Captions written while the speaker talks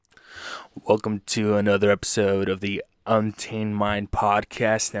Welcome to another episode of the Untamed Mind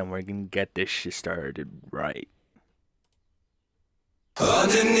podcast, and we're gonna get this shit started right.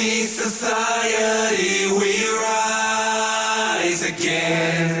 Underneath society, we rise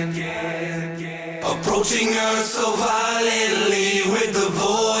again. Approaching Earth so violently with the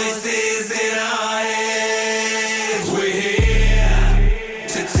voices in our heads. We're here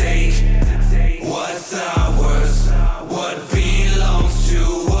to take what's ours, what belongs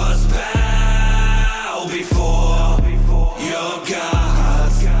to us. Bow before your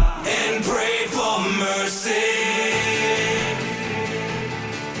gods and pray for mercy.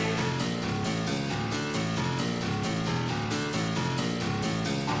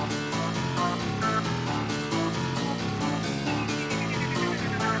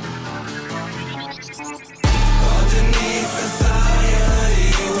 Underneath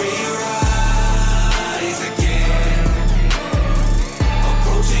society, we rise again.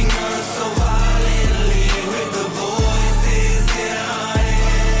 Approaching Earth so violently with the voices in our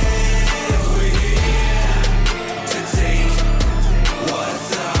heads. We're here to take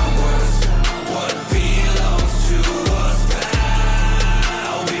what's ours, what belongs to us.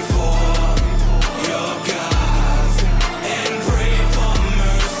 Bow before your gods and pray for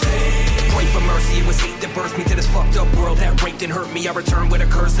mercy. Pray for mercy, it was hate that birthed me to this fucked up world that raped and hurt me. I return with a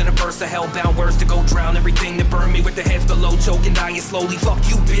curse and a burst of hellbound words to go drown everything that burned me with the heads below, choking, dying slowly. Fuck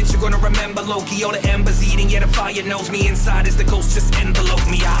you, bitch, you're gonna remember Loki. All the embers eating, yeah, the fire knows me inside as the ghost just envelope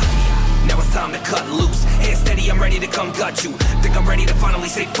me. Now it's time to cut loose. Head steady, I'm ready to come gut you. Think I'm ready to finally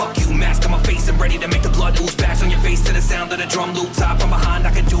say fuck you. Mask on my face, I'm ready to make the blood ooze. Bash on your face to the sound of the drum loop. Top from behind,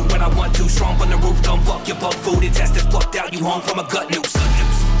 I can do what I want to. Strong from the roof, don't fuck your bug food. Intestines plucked out, you hung from a gut noose.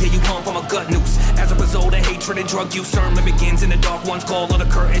 Yeah, you hung from a gut noose. As a result of hatred and drug use, sermon begins in the dark ones call. All the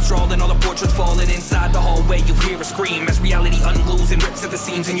curtains drawn and all the portraits falling inside the hallway. You hear a scream as reality unglues and rips at the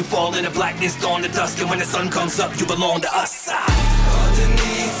seams, and you fall into blackness, dawn to dusk. And when the sun comes up, you belong to us.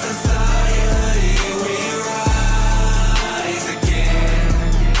 Underneath society, we rise again.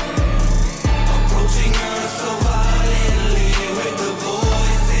 Approaching Earth so violently with the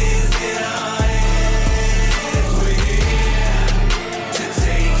voices in our heads. We're here to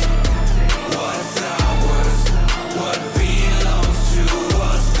take what's ours, what belongs to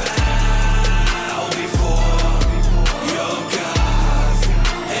us. Bow before your gods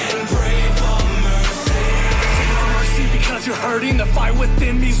and pray for mercy. Mercy because you're hurting. The fire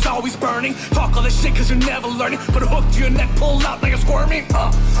within me's always burning. Talk all this shit cause you're never learning. Put a hook to your neck, pull out like a squirming.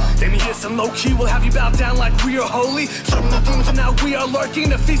 Then you some low key will have you bow down like we are holy. Serving the demons and now we are lurking.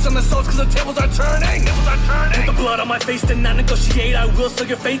 To feast on the souls cause the tables are turning. Put the blood on my face to not negotiate. I will seal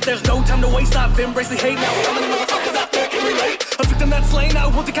your fate. There's no time to waste. I've embraced the hate. Now how many motherfuckers out there can relate? A victim that's slain, I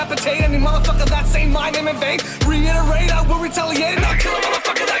will decapitate any motherfucker that say my name in vain. Reiterate, I will retaliate and I'll kill a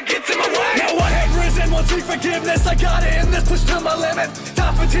motherfucker that gets in my way. Now I have risen, won't seek forgiveness. I got it in this, push to my limit.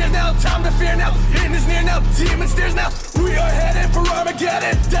 Time for tears now, time to fear now. End is near now, demon stares now. We are headed for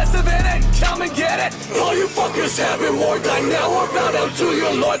Armageddon. Death's of it, come and get it. All you fuckers have been warned. I now are bound out to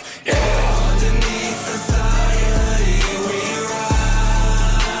your Lord. Yeah. Underneath society, we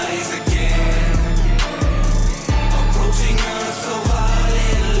rise again. Approaching Earth so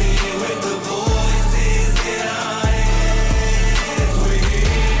violently with the voices in our heads. We're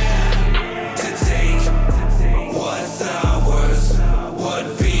here to take what's ours, what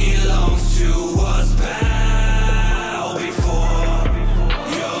belongs to us. Bow before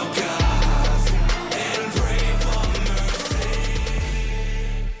your gods and pray for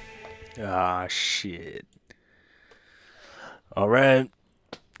mercy. Ah, shit. Alright.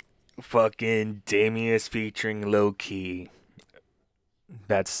 Fucking Damius featuring Low Key.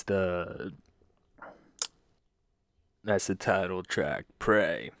 That's the title track,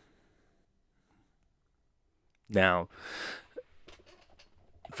 Pray. Now,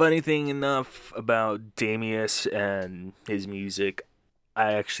 funny thing enough about Damius and his music,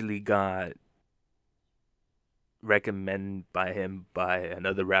 I actually got recommended by him by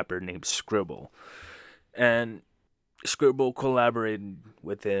another rapper named Scribble. And Scribble collaborated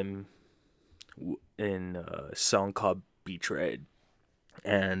with him in a song called Betrayed.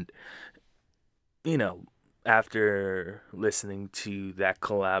 And, you know, after listening to that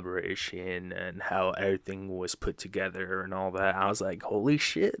collaboration and how everything was put together and all that, I was like, holy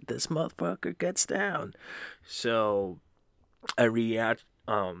shit, this motherfucker gets down. So I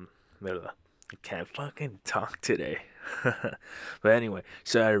I can't fucking talk today. But anyway,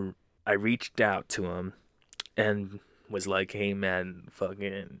 so I reached out to him and was like, hey man,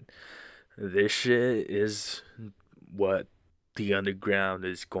 fucking this shit is what the underground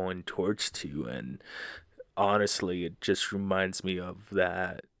is going towards to, and honestly it just reminds me of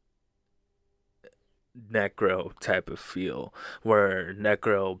that necro type of feel, where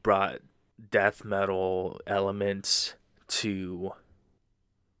necro brought death metal elements to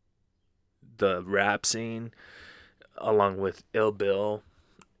the rap scene, along with Ill Bill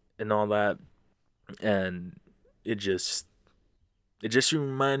and all that, and it just it just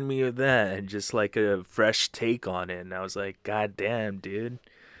reminded me of that, and just like a fresh take on it. And I was like, God damn, dude!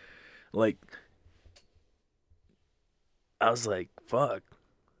 Like, I was like, fuck,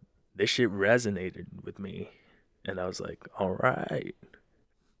 this shit resonated with me, and I was like, all right,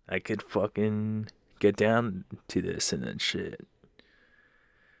 I could fucking get down to this and then shit.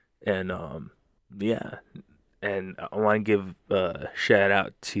 And yeah, and I want to give a shout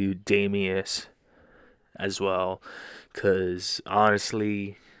out to Damius as well, because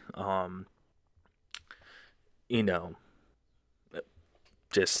honestly, um, you know,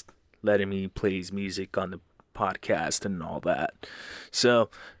 just letting me play his music on the podcast and all that.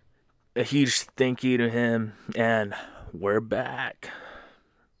 So a huge thank you to him, and we're back.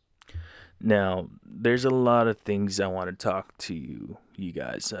 Now, there's a lot of things I want to talk to you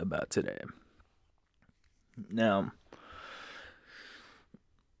guys about today. Now,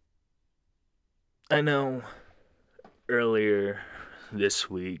 I know earlier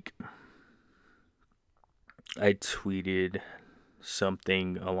this week I tweeted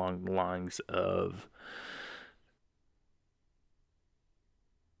something along the lines of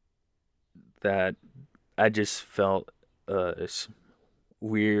that I just felt a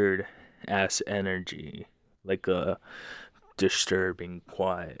weird ass energy, like a disturbing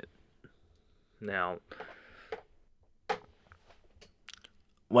quiet. Now,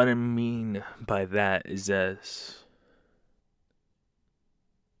 what I mean by that is this,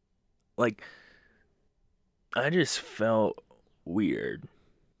 like, I just felt weird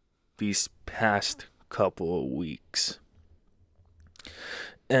these past couple of weeks.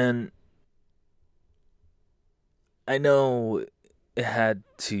 And I know it had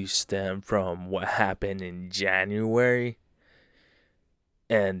to stem from what happened in January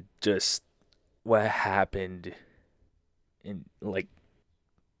and just what happened in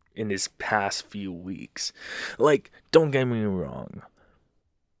in this past few weeks. Like, don't get me wrong.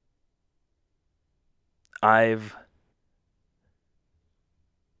 I've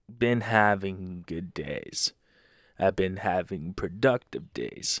been having good days. I've been having productive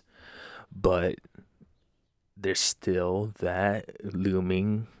days. But there's still that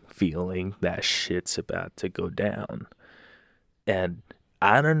looming feeling that shit's about to go down. And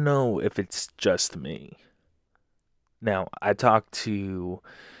I don't know if it's just me. Now, I talked to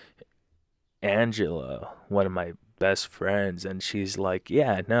Angela, one of my best friends, and she's like,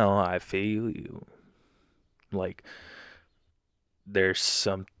 yeah, no, I feel you. Like, there's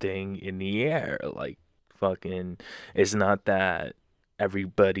something in the air. Like, fucking, it's not that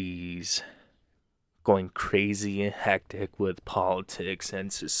everybody's going crazy and hectic with politics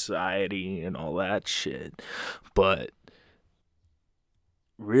and society and all that shit. But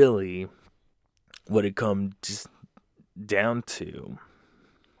really, what it comes down to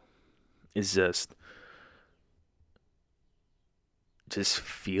is just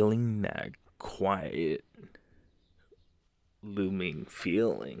feeling that quiet, looming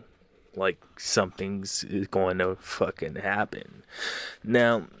feeling like something's is going to fucking happen.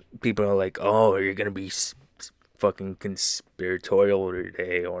 Now, people are like, oh, you're going to be fucking conspiratorial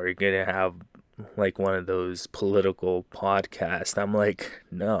today, or you're going to have like one of those political podcasts. I'm like,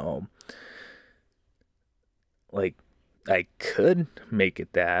 no. Like, I could make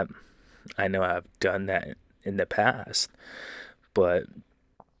it that. I know I've done that in the past, but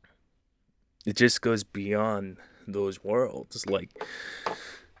it just goes beyond those worlds. Like,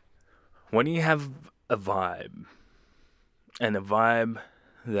 when you have a vibe, and a vibe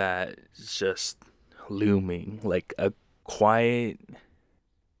that's just looming, like a quiet,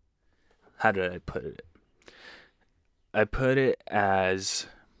 how did I put it? I put it as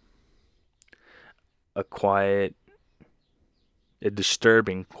a quiet, a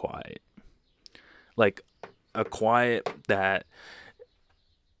disturbing quiet. Like a quiet that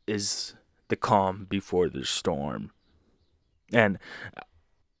is the calm before the storm. And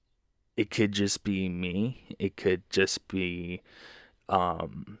it could just be me. It could just be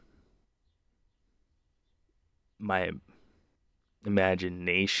my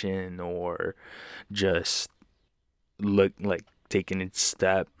imagination, or just look like taking a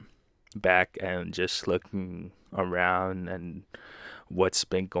step back and just looking around and what's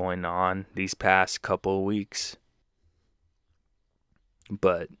been going on these past couple of weeks.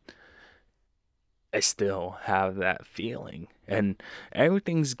 But I still have that feeling, and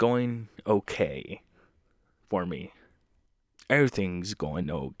everything's going okay for me. Everything's going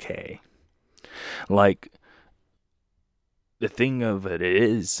okay. Like, the thing of it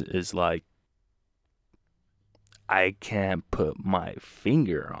is like, I can't put my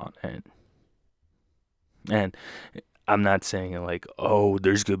finger on it. And I'm not saying like, oh,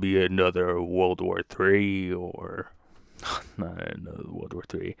 there's gonna be another World War Three or not another World War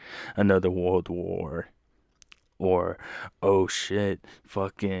Three, another World War, or oh shit,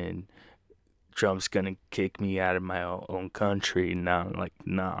 fucking Trump's gonna kick me out of my own country. Now, like,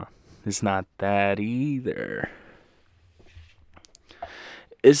 nah, it's not that either.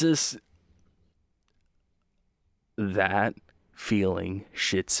 It's just that feeling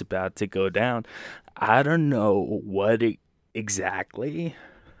shit's about to go down. I don't know what exactly,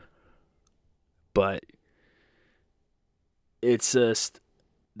 but it's just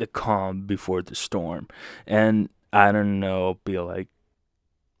the calm before the storm. And I don't know, be like,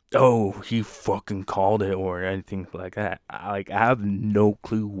 oh, he fucking called it or anything like that. I have no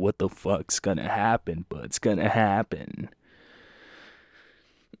clue what the fuck's gonna happen, but it's gonna happen.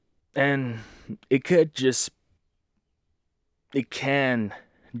 And it could just, it can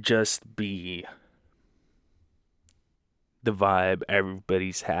just be the vibe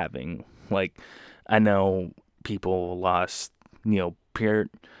everybody's having. Like, I know people lost,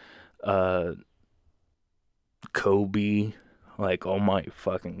 Peart, uh, Kobe. Like, oh my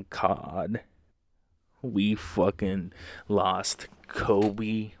fucking god. We fucking lost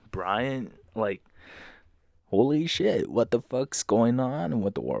Kobe Bryant. Like, holy shit, what the fuck's going on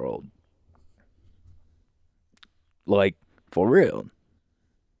with the world? Like, for real.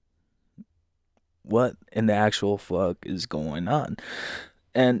 What in the actual fuck is going on?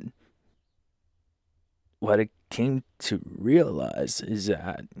 And what I came to realize is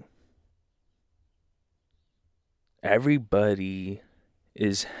that everybody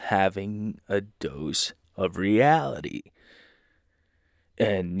is having a dose of reality.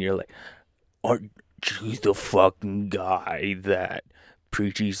 And you're like, aren't you the fucking guy that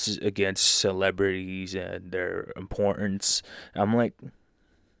preaches against celebrities and their importance? I'm like,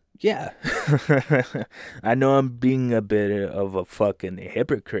 yeah. I know I'm being a bit of a fucking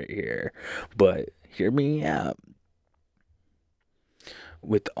hypocrite here, but hear me out.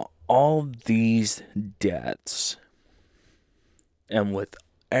 With all these deaths and with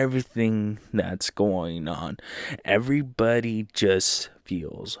everything that's going on, everybody just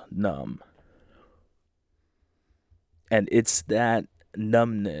feels numb. And it's that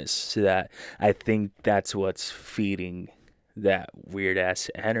numbness that I think that's what's feeding that weird ass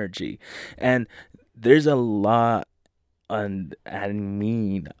energy. And there's a lot, and I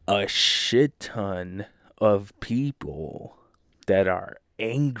mean a shit ton of people that are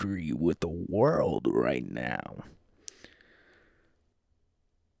angry with the world right now.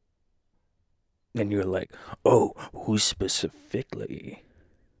 And you're like, oh, who specifically?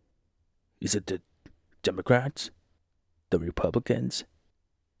 Is it the Democrats? The Republicans?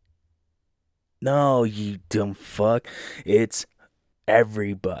 No, you dumb fuck. It's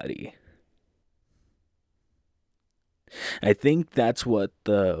everybody. I think that's what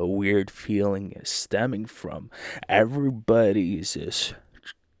the weird feeling is stemming from. Everybody's just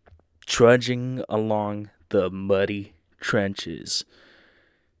trudging along the muddy trenches,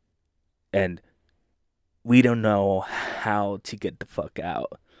 and we don't know how to get the fuck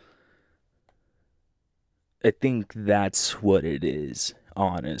out. I think that's what it is,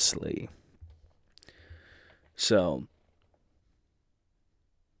 honestly. So,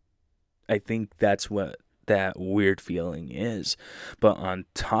 I think that's what that weird feeling is. But on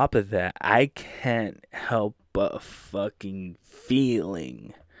top of that, I can't help but fucking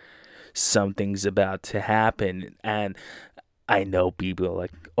feeling something's about to happen. And I know people are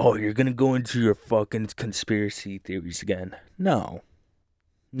like, oh, you're gonna go into your fucking conspiracy theories again. No.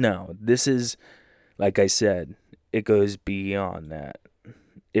 No. This is, like I said, it goes beyond that.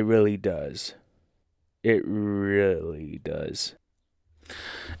 It really does. It really does.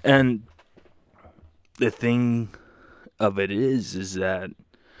 And the thing of it is that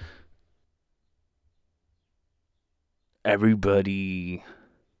everybody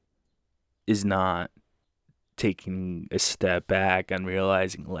is not taking a step back and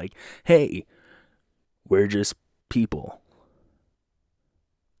realizing, like, hey, we're just people.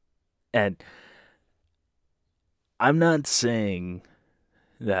 And I'm not saying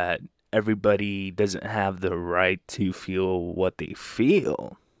that everybody doesn't have the right to feel what they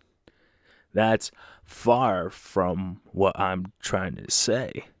feel. That's far from what I'm trying to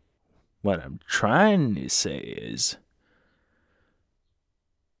say. What I'm trying to say is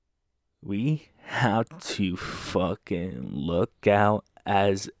we have to fucking look out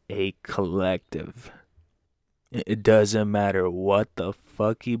as a collective. It doesn't matter what the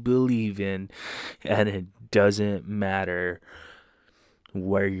fuck you believe in, and it doesn't matter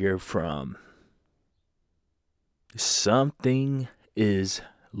where you're from. Something is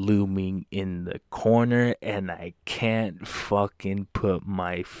looming in the corner, and I can't fucking put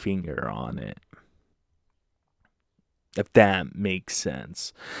my finger on it. If that makes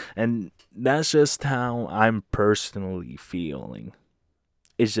sense. And that's just how I'm personally feeling.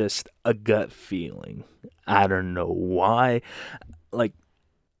 It's just a gut feeling. I don't know why. Like,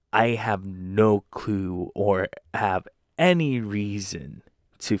 I have no clue or have any reason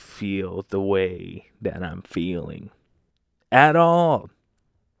to feel the way that I'm feeling at all.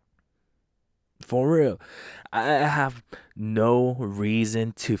 For real. I have no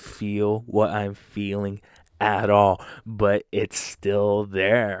reason to feel what I'm feeling at all, but it's still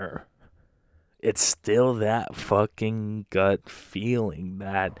there. It's still that fucking gut feeling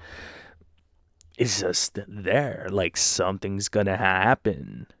that is just there. Like something's gonna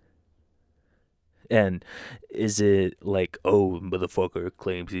happen. And is it like, oh, motherfucker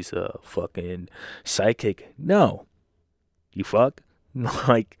claims he's a fucking psychic? No. You fuck?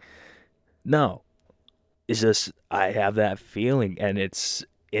 Like, no. It's just, I have that feeling and it's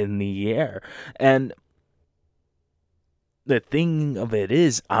in the air. And the thing of it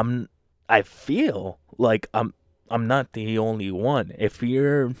is, I feel like I'm not the only one. If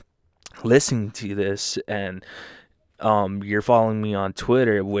you're listening to this and you're following me on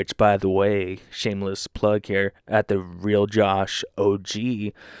Twitter, which by the way, shameless plug here, at the real Josh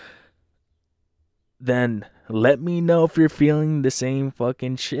OG, then let me know if you're feeling the same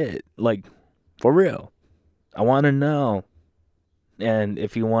fucking shit. Like, for real. I want to know. And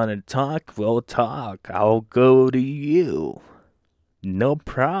if you want to talk, we'll talk. I'll go to you. No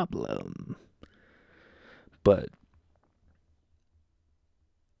problem. But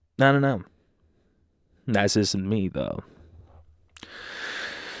I don't know. That's just me, though.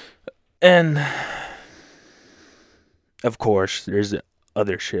 And of course, there's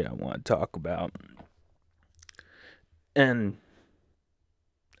other shit I want to talk about. And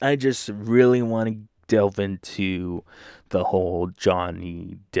I just really want to delve into the whole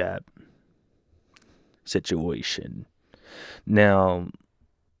Johnny Depp situation. Now,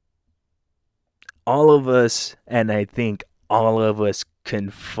 all of us, and I think all of us can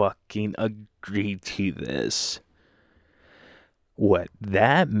fucking agree to this. What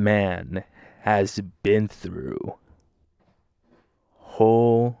that man has been through.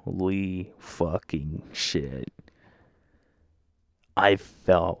 Holy fucking shit. I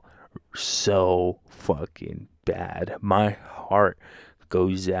felt so fucking bad. My heart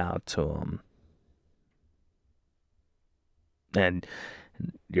goes out to him. And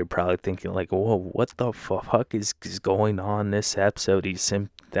you're probably thinking like, whoa, what the fuck is going on this episode? He's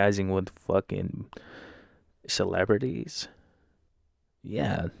sympathizing with fucking celebrities.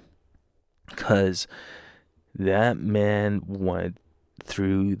 Yeah. Because that man went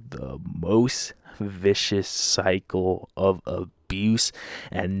through the most vicious cycle of abuse,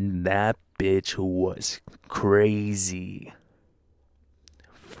 and that bitch was crazy.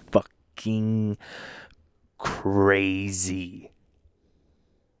 Fucking crazy.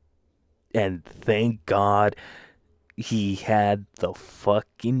 And thank God he had the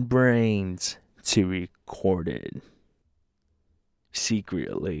fucking brains to record it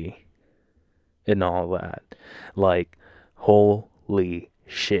secretly and all that. Like, holy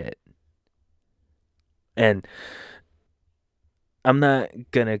shit. And I'm not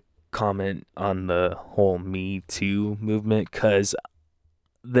gonna comment on the whole Me Too movement because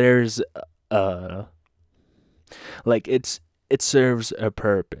there's like it serves a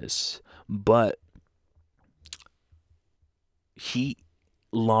purpose, but he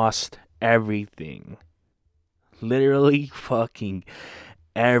lost everything, literally fucking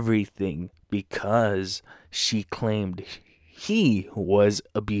everything, because she claimed he was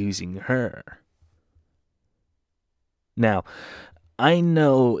abusing her. Now, I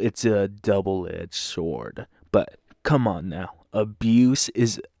know it's a double-edged sword, but come on now. Abuse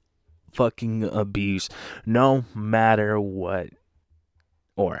is fucking abuse, no matter what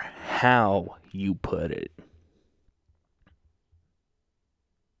or how you put it.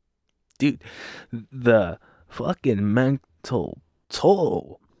 Dude, the fucking mental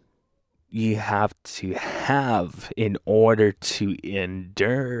toll you have to have in order to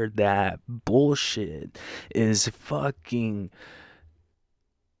endure that bullshit is fucking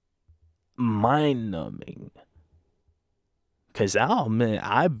mind-numbing. Because I'll admit,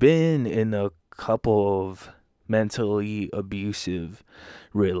 I've been in a couple of mentally abusive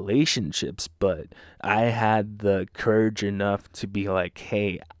relationships, but I had the courage enough to be like,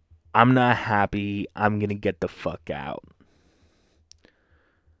 hey, I'm not happy. I'm gonna get the fuck out.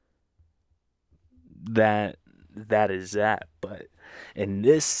 That is that. But in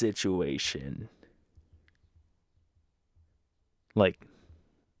this situation, like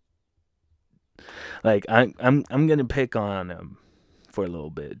I'm gonna pick on him for a little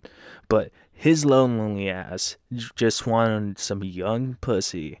bit, but his lonely ass just wanted some young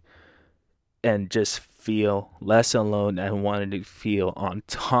pussy and just feel less alone and wanted to feel on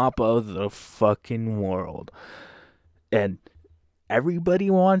top of the fucking world. And everybody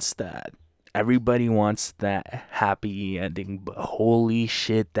wants that. Everybody wants that happy ending, but holy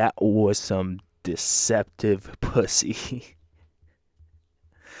shit, that was some deceptive pussy.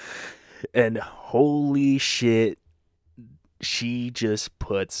 And holy shit, she just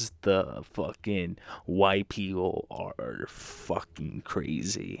puts the fucking white people are fucking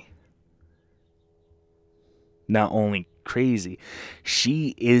crazy. Not only crazy,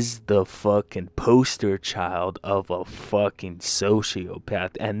 she is the fucking poster child of a fucking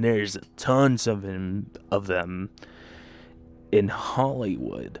sociopath, and there's tons of them in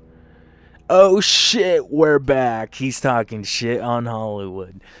Hollywood. Oh shit, we're back. He's talking shit on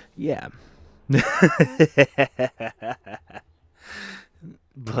Hollywood. Yeah.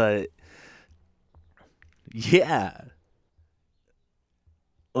 But yeah,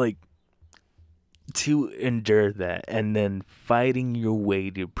 like to endure that and then fighting your way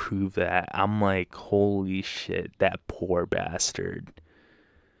to prove that, I'm like, holy shit, that poor bastard.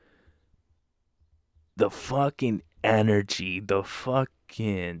 The fucking energy, the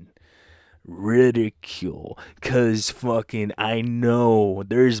fucking ridicule, cause fucking I know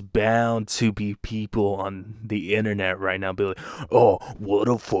there's bound to be people on the internet right now be like, oh, what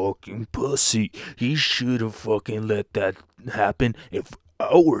a fucking pussy, he should have fucking let that happen. If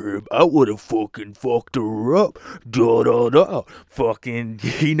I were him, I would have fucking fucked her up, da da da, fucking,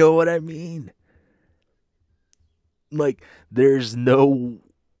 you know what I mean? Like, there's no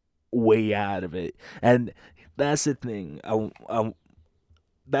way out of it. And that's the thing.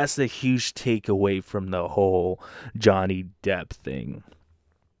 That's the huge takeaway from the whole Johnny Depp thing.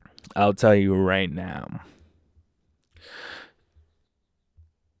 I'll tell you right now.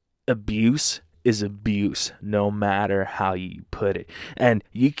 Abuse is abuse, no matter how you put it. And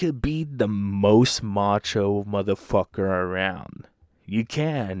you could be the most macho motherfucker around. You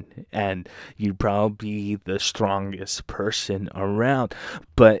can, and you'd probably be the strongest person around.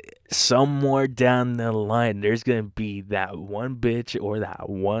 But somewhere down the line, there's gonna be that one bitch or that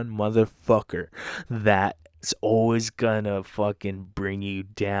one motherfucker that's always gonna fucking bring you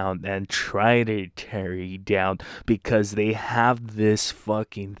down and try to tear you down because they have this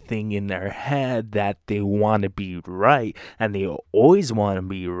fucking thing in their head that they want to be right, and they always want to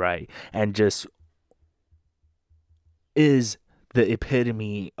be right, and just is the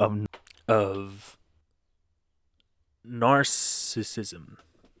epitome of narcissism.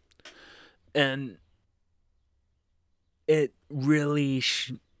 And it really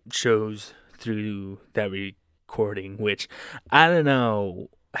shows through that recording, which I don't know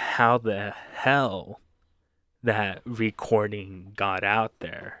how the hell that recording got out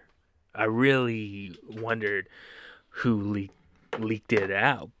there. I really wondered who leaked it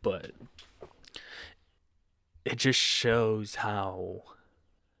out, but it just shows how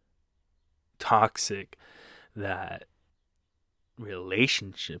toxic that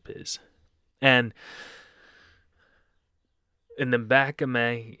relationship is. And in the back of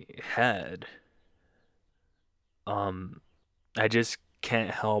my head, I just can't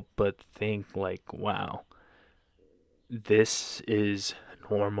help but think like, wow, this is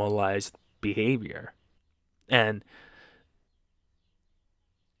normalized behavior. And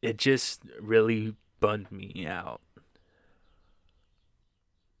it just really bummed me out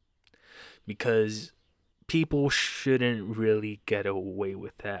because people shouldn't really get away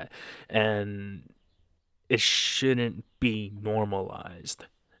with that, and it shouldn't be normalized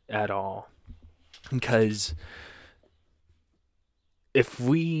at all. Because if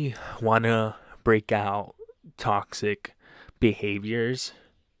we want to break out toxic behaviors,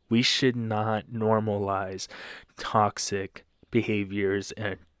 we should not normalize toxic behaviors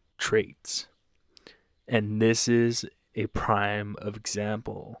and traits. And this is a prime of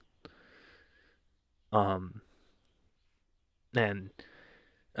example. And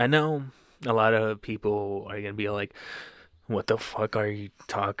I know a lot of people are gonna be like, "What the fuck are you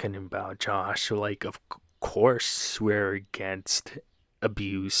talking about, Josh?" Like, of course we're against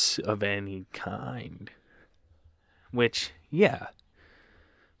abuse of any kind. Which, yeah,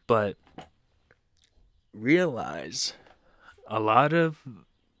 but realize a lot of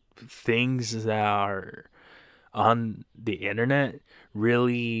things that are on the internet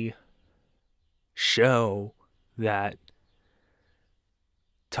really show that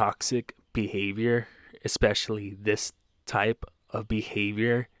toxic behavior, especially this type of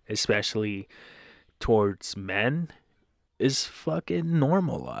behavior, especially towards men, is fucking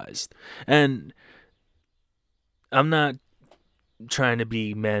normalized. And I'm not trying to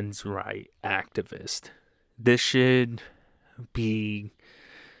be men's right activist. This should be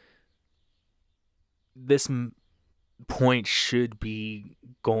this point should be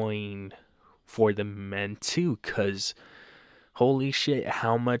going for the men too, cuz holy shit,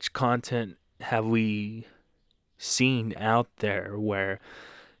 how much content have we seen out there where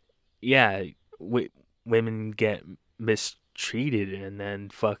yeah, women get mistreated and then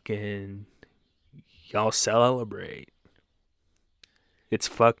fucking y'all celebrate. It's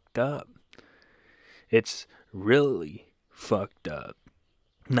fucked up. It's really fucked up.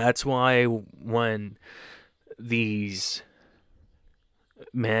 And that's why when these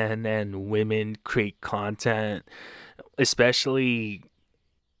men and women create content, especially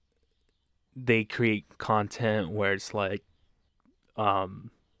they create content where it's like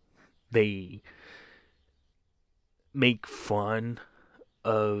they make fun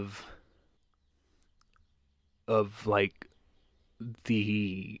of like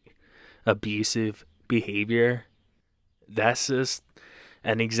the abusive behavior. That's just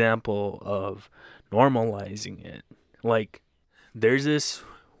an example of normalizing it. Like there's this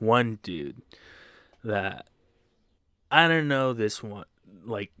one dude that I don't know this one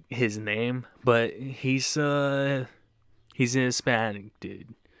like his name, but he's an Hispanic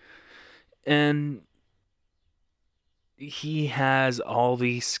dude. And he has all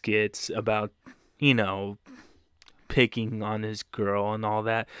these skits about, you know, picking on his girl and all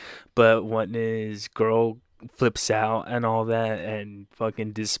that. But when his girl flips out and all that and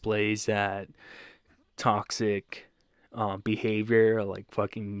fucking displays that toxic behavior, like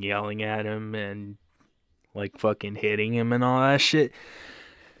fucking yelling at him and like fucking hitting him and all that shit,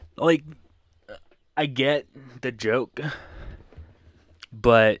 like I get the joke,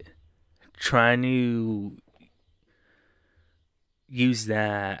 but trying to use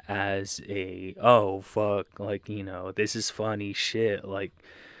that as a oh fuck, like, you know, this is funny shit, like,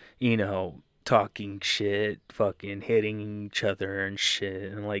 you know, talking shit, fucking hitting each other and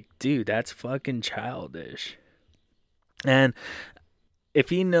shit, and like, dude, that's fucking childish. And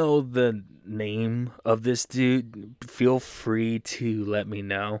if you know the name of this dude, feel free to let me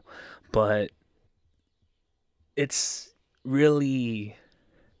know. But it's really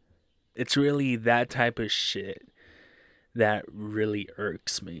it's really that type of shit that really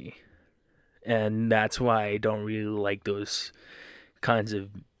irks me. And that's why I don't really like those kinds of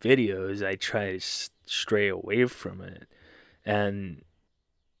videos. I try to stray away from it. And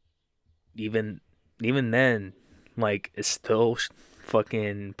even even then, like, it still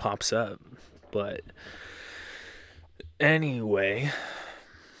fucking pops up. But anyway,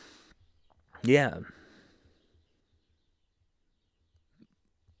 yeah,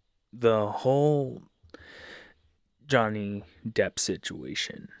 the whole Johnny Depp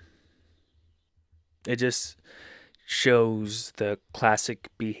situation, it just shows the classic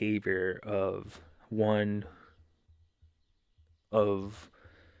behavior of one of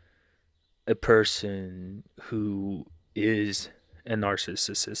a person who is a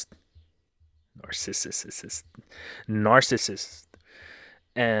narcissist, narcissist,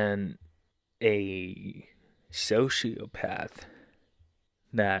 and a sociopath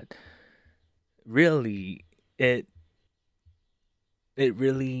that really it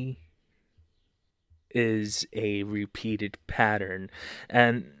really is a repeated pattern.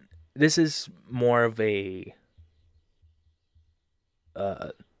 And this is more of a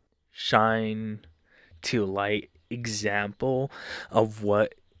shine to light example of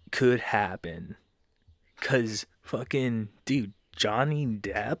what could happen. Cause fucking dude, Johnny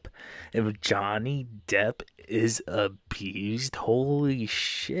Depp, if Johnny Depp is abused, holy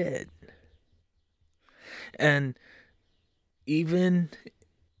shit. And even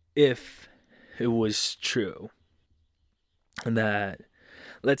if it was true that,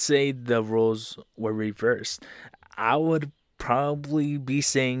 let's say the roles were reversed, I would probably be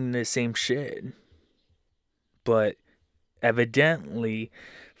saying the same shit. But evidently,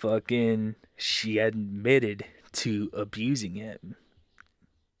 fucking, she admitted to abusing him.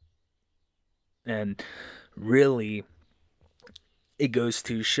 And really, it goes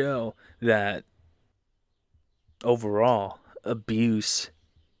to show that overall, abuse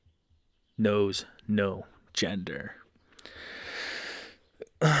knows no gender.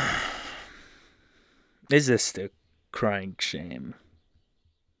 Is this the crying shame?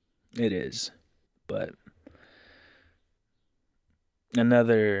 It is. But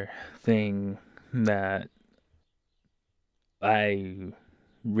another thing that I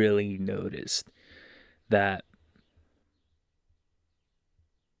really noticed that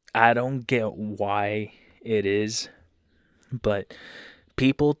I don't get why it is, but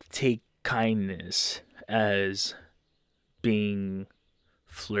people take kindness as being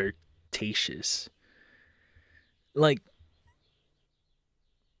flirtatious. Like,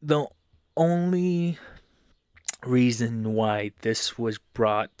 the only reason why this was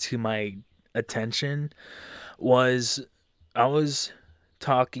brought to my attention was I was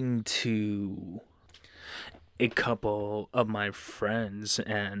talking to a couple of my friends,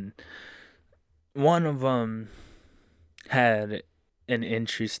 and one of them had an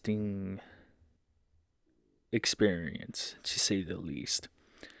interesting experience, to say the least.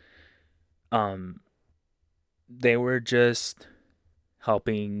 Um, they were just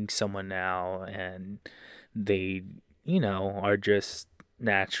helping someone out, and they, are just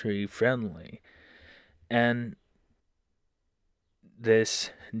naturally friendly. And this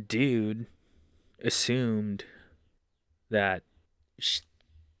dude assumed that sh-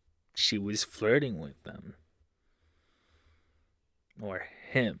 she was flirting with them, or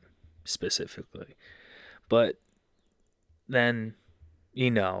him specifically. But then, he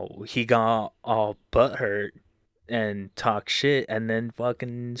got all butthurt and talked shit and then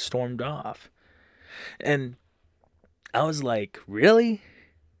fucking stormed off. And I was like, really?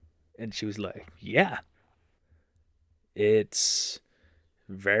 And she was like, yeah, it's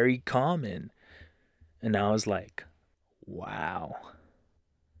very common. And I was like, wow.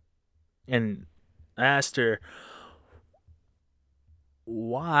 And I asked her,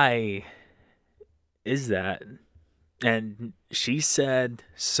 why is that? And she said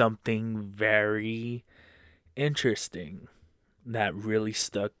something very interesting that really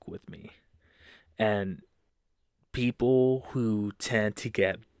stuck with me. And people who tend to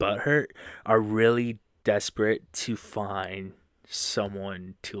get butthurt are really desperate to find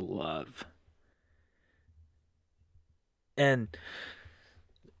someone to love. And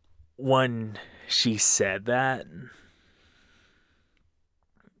when she said that,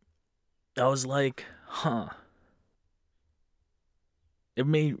 I was like, huh. It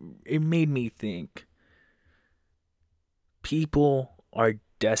made me think. People are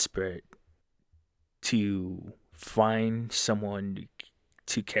desperate to find someone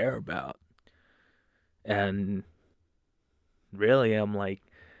to care about. And really, I'm like,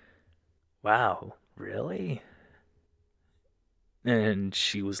 wow, really? And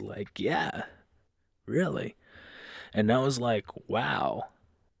she was like, yeah, really. And I was like, wow.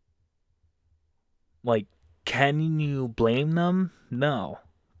 Like, can you blame them? No.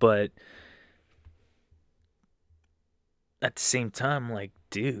 But at the same time, like,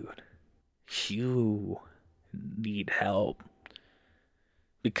 dude, you need help.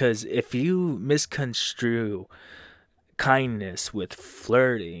 Because if you misconstrue kindness with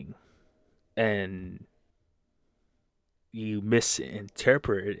flirting, and you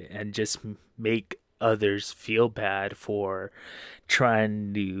misinterpret it and just make others feel bad for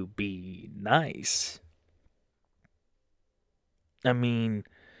trying to be nice. I mean,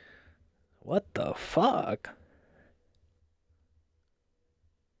 what the fuck?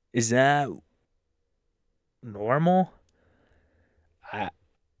 Is that normal? I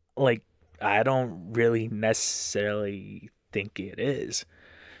like I don't really necessarily think it is,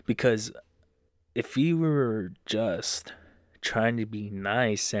 because if you were just trying to be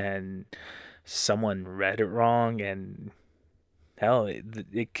nice and someone read it wrong, and hell,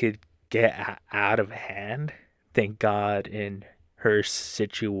 it could get out of hand. Thank God in her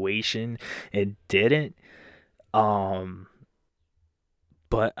situation it didn't. Um,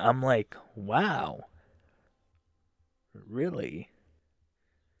 but I'm like, wow, really?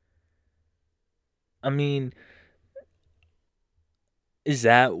 I mean, is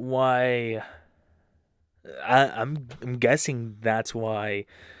that why? I'm guessing that's why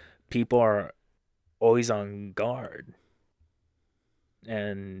people are always on guard,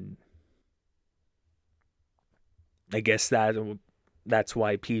 and I guess that's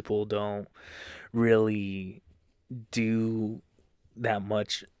why people don't really do that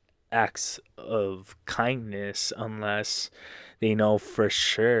much acts of kindness unless they know for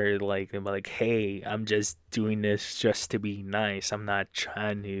sure, like they're like, hey, I'm just doing this just to be nice. I'm not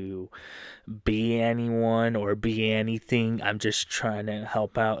trying to be anyone or be anything. I'm just trying to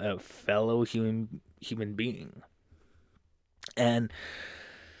help out a fellow human being. And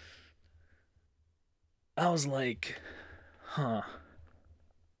I was like, huh.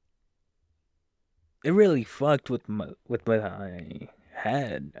 It really fucked with my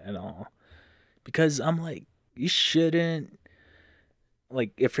head and all, because I'm like, you shouldn't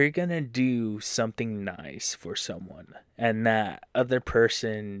like if you're gonna do something nice for someone and that other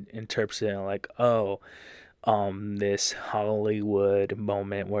person interprets it like, oh, this Hollywood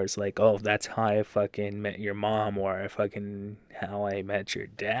moment where it's like, oh, that's how I fucking met your mom, or I fucking how I met your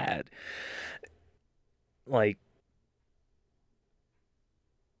dad. Like,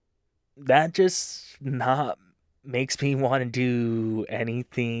 that just not makes me want to do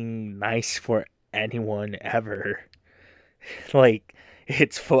anything nice for anyone ever. Like,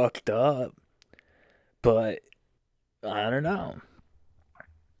 it's fucked up, but I don't know.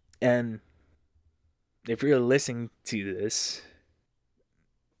 And if you're listening to this,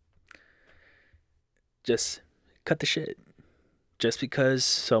 just cut the shit. Just because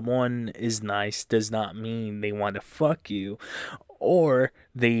someone is nice does not mean they want to fuck you or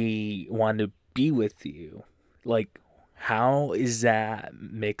they want to be with you. Like, how is that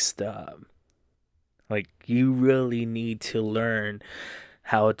mixed up? Like, you really need to learn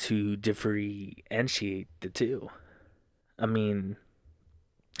how to differentiate the two. I mean,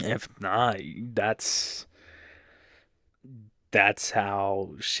 if not, that's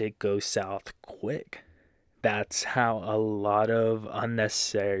how shit goes south quick. That's how a lot of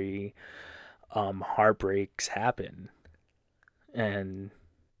unnecessary heartbreaks happen. And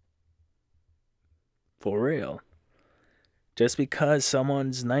for real, just because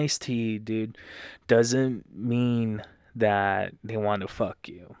someone's nice to you, dude, doesn't mean that they want to fuck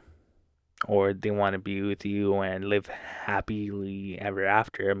you or they want to be with you and live happily ever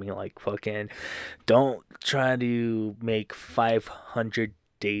after. I mean, like, fucking, don't try to make 500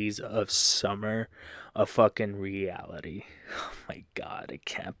 days of summer a fucking reality. Oh my god, I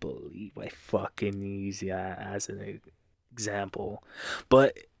can't believe I fucking use that as an example.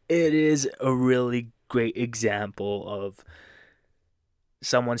 But it is a really great example of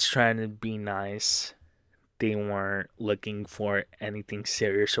someone's trying to be nice. They weren't looking for anything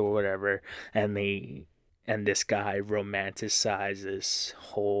serious or whatever, and this guy romanticized this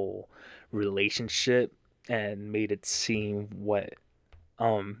whole relationship and made it seem more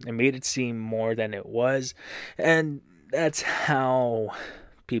than it was, and that's how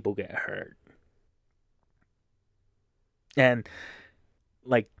people get hurt. And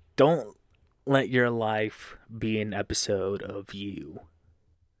like, don't let your life be an episode of you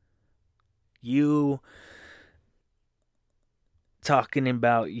talking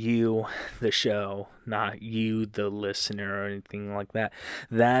about you, the show, not you, the listener, or anything like that.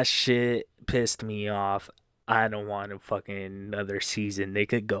 That shit pissed me off. I don't want a fucking another season. They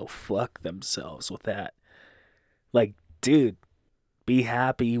could go fuck themselves with that. Like, dude, be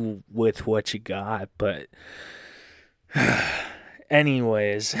happy with what you got. But,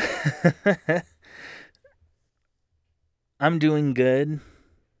 anyways, I'm doing good.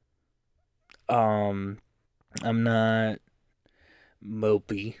 Um, I'm not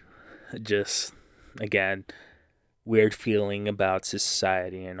mopey. Just, again, weird feeling about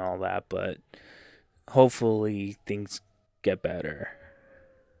society and all that, but hopefully things get better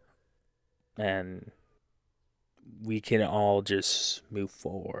and we can all just move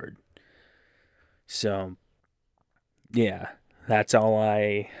forward. So, yeah, that's all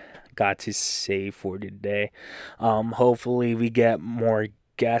I got to say for today. Hopefully we get more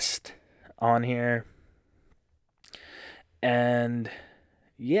guests on here. And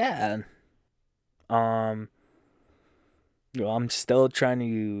yeah, um I'm still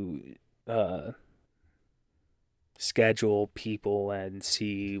trying to schedule people and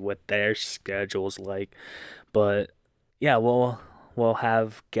see what their schedule's like. But yeah, we'll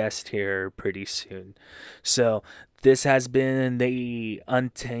have guests here pretty soon. So this has been the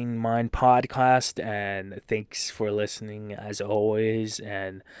Untamed Mind podcast, and thanks for listening as always.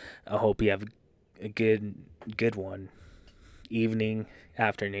 And I hope you have a good one, evening,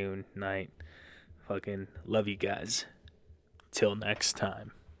 afternoon, night. Fucking love you guys. Till next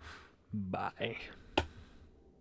time. Bye.